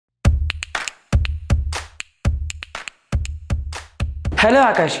Hello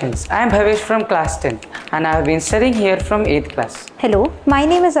Akashians, I am Bhavesh from class 10 and I have been studying here from 8th class. Hello, my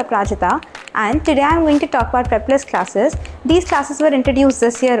name is Aprajita and today I am going to talk about Prep Plus classes. These classes were introduced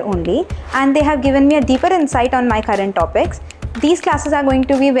this year only and they have given me a deeper insight on my current topics. These classes are going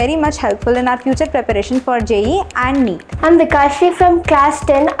to be very much helpful in our future preparation for JEE and NEET. I'm Vikashri from class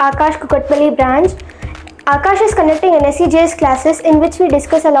 10, Aakash Kukatpalli branch. Aakash is conducting NSEJS classes in which we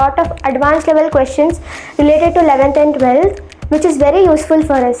discuss a lot of advanced level questions related to 11th and 12th, which is very useful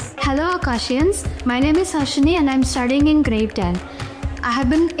for us. Hello Akashians, my name is Harshini and I'm studying in grade 10. I have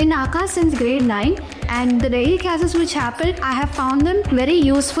been in Aakash since grade 9 and the daily classes which happened, I have found them very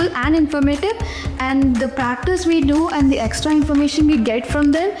useful and informative, and the practice we do and the extra information we get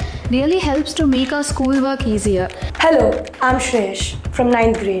from them really helps to make our schoolwork easier. Hello, I'm Shreyash from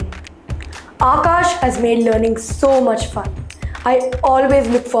 9th grade. Aakash has made learning so much fun. I always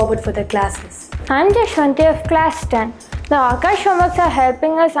look forward for the classes. I'm Jashwanti of class 10. The Aakash homeworks are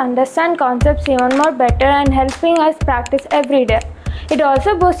helping us understand concepts even more better and helping us practice every day. It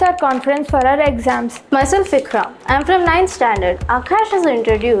also boosts our confidence for our exams. Myself Ikra. I am from 9th standard. Aakash has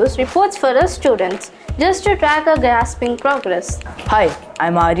introduced reports for us students just to track our grasping progress. Hi,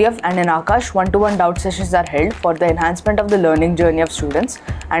 I'm Aryav, and in Aakash, one-to-one doubt sessions are held for the enhancement of the learning journey of students,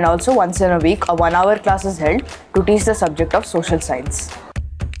 and also once in a week a 1-hour class is held to teach the subject of social science.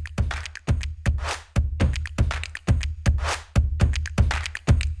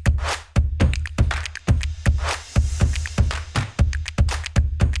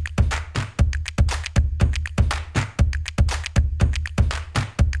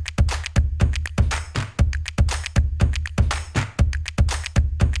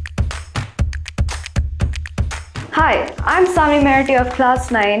 Hi, I'm Sami Meriti of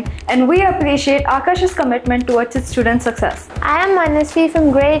class 9 and we appreciate Aakash's commitment towards its student success. I am Manasvi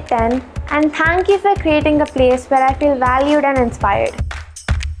from grade 10 and thank you for creating a place where I feel valued and inspired.